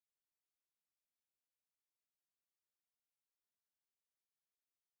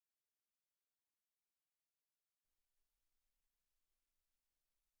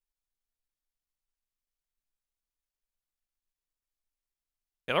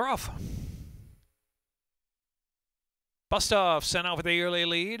They're off. Bustoff sent out with the early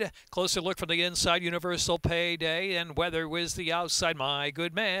lead. Closer look from the inside, Universal Payday, and Weather Whiz the outside. My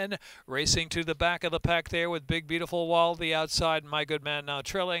Good Man racing to the back of the pack there with Big Beautiful Wall the outside. My Good Man now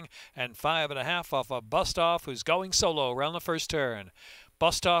trailing, and 5.5 off of Bustoff, who's going solo around the first turn.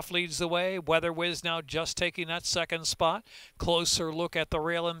 Bustoff leads the way. Weather Whiz now just taking that second spot. Closer look at the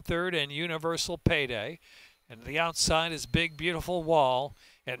rail in third, and Universal Payday. And the outside is Big Beautiful Wall,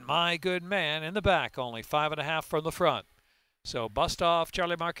 and My Good Man in the back, only 5.5 from the front. So Bustoff,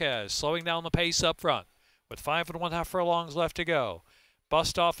 Charlie Marquez slowing down the pace up front with 5.5 furlongs left to go.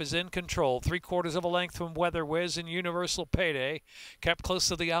 Bustoff is in control, 3/4 of a length from Weather Whiz and Universal Payday. Kept close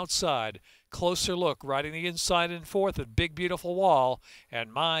to the outside. Closer look, riding the inside in fourth at Big Beautiful Wall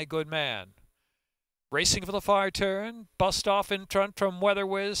and My Good Man. Racing for the far turn, Bustoff in front from Weather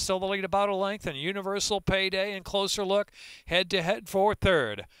Whiz, still the lead about a length, and Universal Payday and closer look, head-to-head for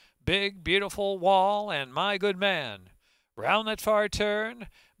third. Big Beautiful Wall and My Good Man. Round that far turn,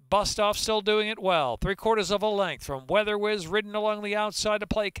 Bustoff still doing it well. 3/4 of a length from Weather Whiz, ridden along the outside to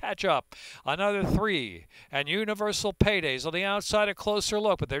play catch-up. Another 3, and Universal Paydays on the outside, a closer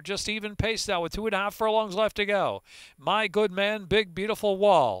look, but they're just even pace now with 2.5 furlongs left to go. My Good Man, Big Beautiful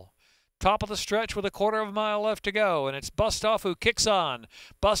Wall. Top of the stretch with 1/4 of a mile left to go, and it's Bustoff who kicks on.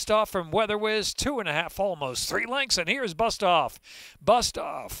 Bustoff from Weather Whiz, 2.5, almost 3 lengths, and here's Bustoff.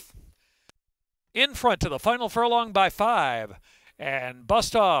 Bustoff in front to the final furlong by 5. And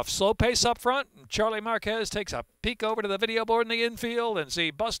Bustoff, slow pace up front. Charlie Marquez takes a peek over to the video board in the infield and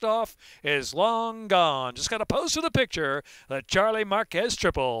see Bustoff is long gone. Just got to pose for the picture. The Charlie Marquez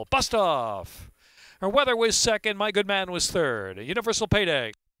triple. Bustoff. Her Weather was second. My Good Man was third. Universal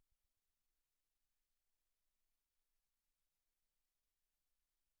Payday.